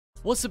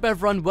What's up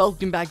everyone,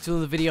 welcome back to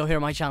another video here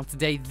on my channel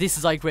today. This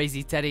is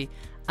iCrazyTeddy,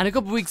 and a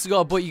couple weeks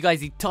ago I brought you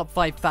guys the top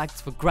 5 facts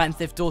for Grand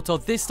Theft Auto.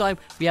 This time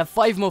we have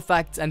 5 more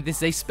facts, and this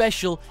is a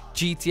special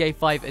GTA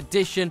 5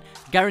 edition.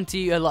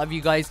 Guarantee you a lot of you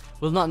guys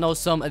will not know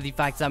some of the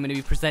facts I'm going to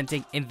be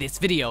presenting in this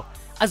video.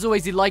 As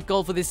always, the like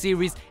goal for this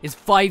series is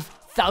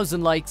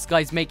 5,000 likes.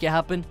 Guys, make it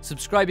happen.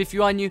 Subscribe if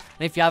you are new,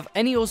 and if you have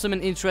any awesome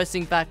and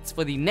interesting facts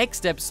for the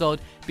next episode,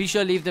 be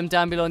sure to leave them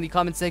down below in the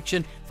comment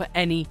section for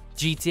any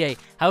GTA.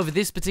 However,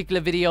 this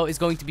particular video is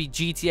going to be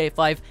GTA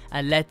 5,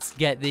 and let's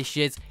get this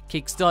shit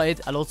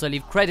kick-started. I'll also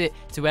leave credit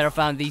to where I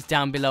found these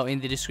down below in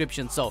the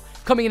description. So,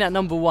 coming in at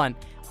number 1,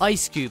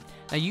 Ice Cube.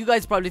 Now, you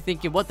guys probably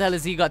thinking, what the hell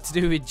has he got to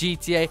do with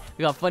GTA?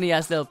 We got a funny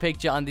ass little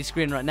picture on the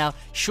screen right now.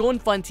 Sean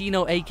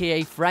Fantino,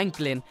 aka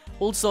Franklin,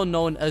 also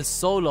known as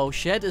Solo,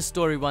 shared a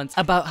story once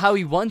about how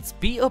he once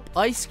beat up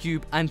Ice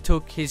Cube and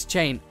took his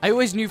chain. I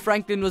always knew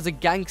Franklin was a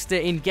gangster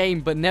in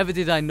game, but never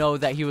did I know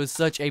that he was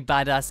such a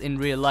badass in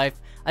real life.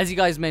 As you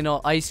guys may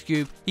know, Ice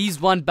Cube,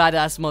 he's one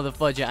badass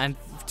motherfucker, and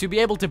to be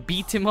able to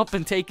beat him up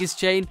and take his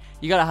chain,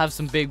 you gotta have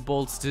some big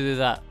balls to do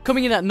that.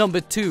 Coming in at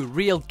number 2,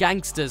 real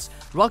gangsters.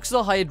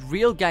 Rockstar hired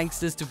real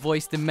gangsters to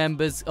voice the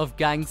members of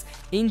gangs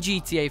in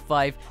GTA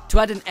 5 to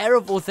add an air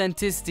of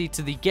authenticity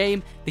to the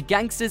game. The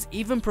gangsters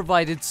even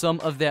provided some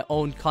of their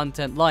own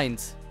content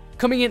lines.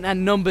 Coming in at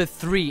number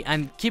 3,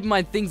 and keep in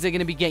mind things are going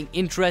to be getting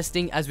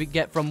interesting as we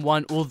get from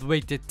 1 all the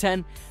way to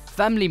 10.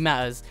 Family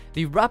Matters.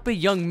 The rapper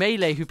Young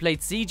Melee, who played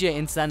CJ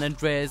in San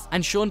Andreas,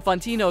 and Sean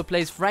Fantino, who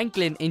plays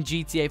Franklin in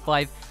GTA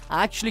 5,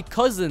 are actually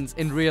cousins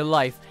in real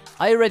life.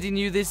 I already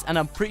knew this, and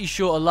I'm pretty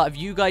sure a lot of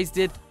you guys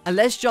did. And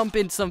let's jump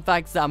into some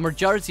facts that a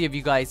majority of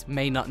you guys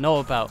may not know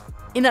about.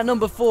 In at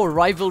number 4,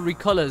 rivalry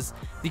colors.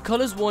 The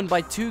colors worn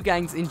by 2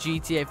 gangs in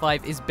GTA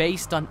 5 is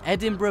based on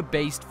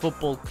Edinburgh-based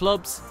football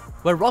clubs,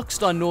 where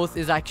Rockstar North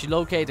is actually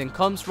located and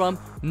comes from,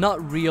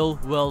 not real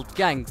world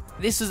gangs.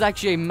 This was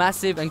actually a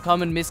massive and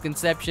common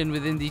misconception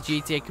within the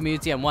GTA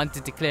community, and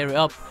wanted to clear it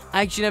up.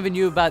 I actually never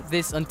knew about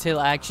this until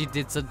I actually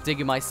did some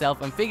digging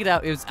myself and figured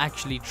out it was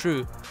actually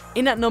true.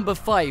 In at number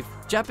 5,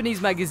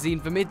 Japanese magazine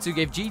Famitsu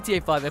gave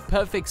GTA 5 a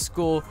perfect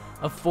score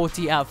of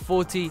 40 out of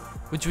 40,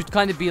 which would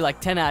kind of be like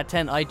 10 out of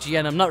 10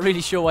 IGN. I'm not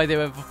really sure why they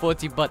went for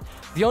 40, but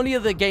the only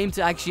other game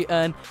to actually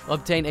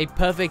obtain a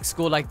perfect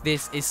score like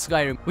this is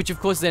Skyrim, which of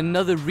course is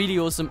another really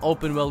awesome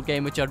open world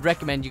game, which I'd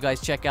recommend you guys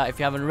check out if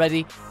you haven't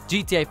already.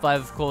 GTA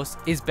 5 of course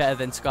is better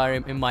than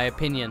Skyrim in my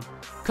opinion.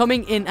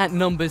 Coming in at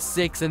number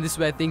 6, and this is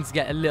where things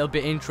get a little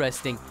bit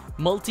interesting,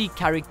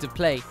 multi-character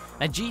play.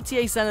 Now,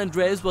 GTA San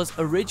Andreas was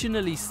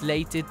originally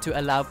slated to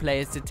allow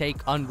players to take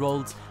on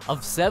roles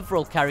of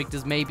several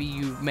characters. Maybe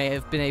you may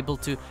have been able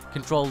to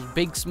control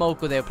Big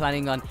Smoke, or they were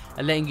planning on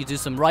letting you do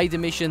some Ryder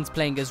missions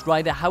playing as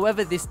Ryder.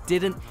 However, this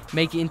didn't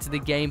make it into the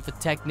game for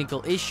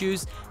technical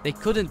issues. They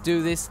couldn't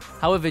do this.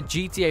 However,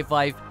 GTA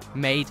 5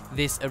 made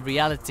this a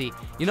reality.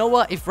 You know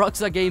what? If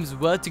Rockstar Games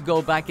were to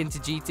go back into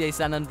GTA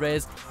San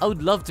Andreas, I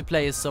would love to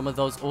play as some of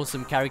those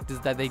awesome characters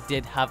that they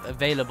did have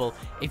available.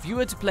 If you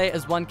were to play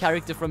as one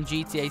character from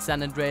GTA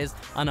San Andreas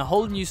on a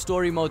whole new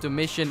story mode or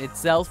mission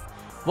itself,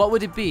 what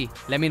would it be?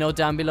 Let me know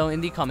down below in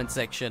the comment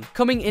section.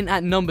 Coming in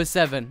at number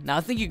 7. Now,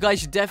 I think you guys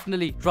should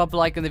definitely drop a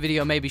like on the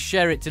video, maybe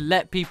share it to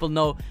let people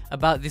know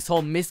about this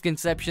whole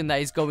misconception that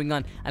is going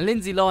on. And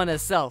Lindsay Lohan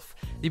herself,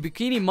 the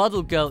bikini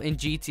model girl in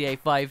GTA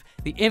 5,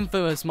 the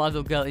infamous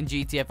model girl in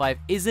GTA 5,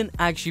 isn't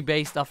actually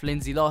based off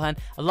Lindsay Lohan.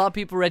 A lot of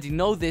people already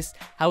know this.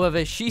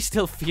 However, she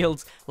still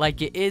feels like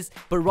it is,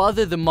 but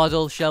rather the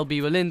model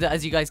Shelby Willinda.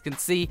 As you guys can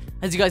see,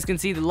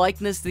 the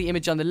likeness to the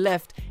image on the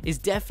left is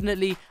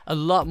definitely a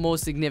lot more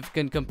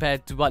significant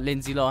compared to what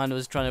Lindsay Lohan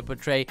was trying to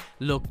portray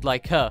looked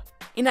like her.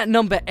 In at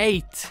number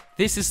 8,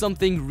 this is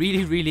something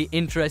really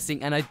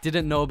interesting, and I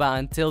didn't know about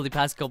until the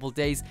past couple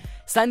days.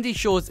 Sandy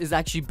Shores is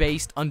actually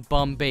based on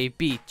Bombay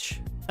Beach,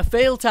 a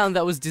failed town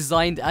that was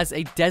designed as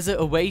a desert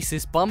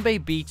oasis. Bombay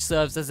Beach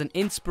serves as an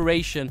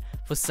inspiration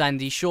for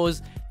Sandy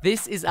Shores.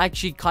 This is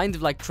actually kind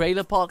of like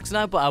trailer parks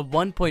now, but at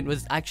one point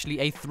was actually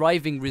a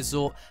thriving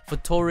resort for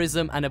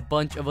tourism and a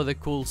bunch of other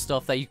cool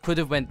stuff that you could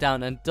have went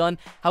down and done.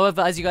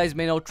 However, as you guys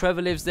may know,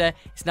 Trevor lives there.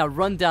 It's now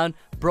run down,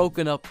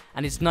 broken up,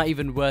 and it's not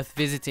even worth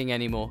visiting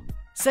anymore.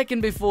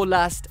 Second before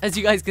last, as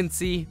you guys can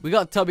see, we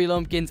got Tubby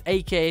Lumpkins,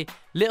 aka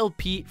Little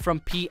Pete from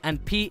Pete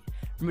and Pete.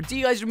 Do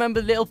you guys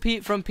remember Little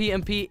Pete from Pete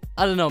and Pete?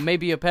 I don't know,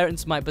 maybe your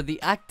parents might, but the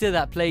actor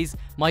that plays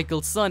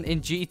Michael's son in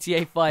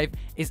GTA 5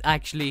 is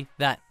actually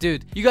that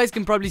dude. You guys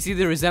can probably see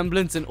the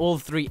resemblance in all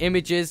 3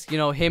 images. You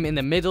know, him in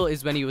the middle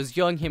is when he was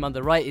young, him on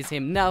the right is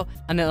him now,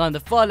 and then on the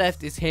far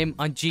left is him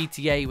on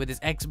GTA with his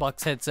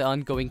Xbox headset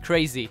on going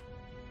crazy.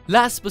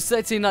 Last but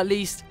certainly not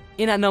least,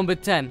 in at number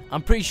 10,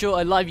 I'm pretty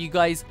sure a lot of you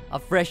guys are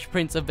Fresh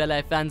Prince of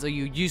Bel-Air fans, or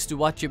you used to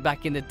watch it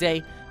back in the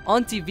day.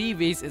 Auntie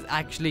Vivi's is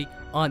actually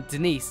Aunt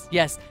Denise.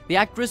 Yes, the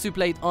actress who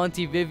played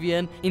Auntie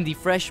Vivian in The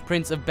Fresh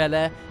Prince of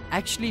Bel-Air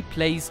actually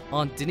plays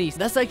Aunt Denise.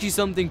 That's actually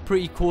something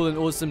pretty cool and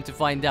awesome to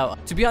find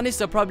out. To be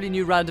honest, I probably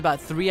knew around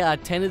about 3 out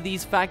of 10 of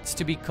these facts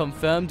to be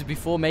confirmed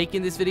before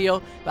making this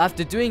video, but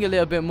after doing a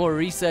little bit more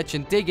research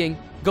and digging,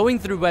 going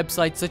through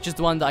websites such as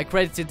the one that I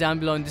credited down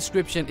below in the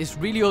description, it's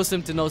really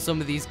awesome to know some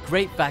of these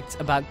great facts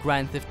about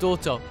Grand Theft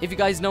Auto. If you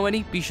guys know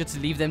any, be sure to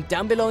leave them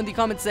down below in the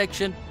comment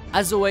section.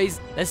 As always,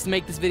 let's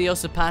make this video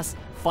surpass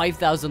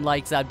 5,000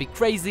 likes. That'd be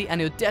crazy, and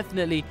it would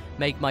definitely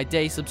make my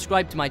day.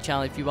 Subscribe to my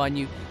channel if you are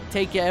new.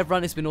 Take care,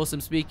 everyone. It's been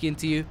awesome speaking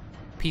to you.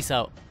 Peace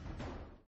out.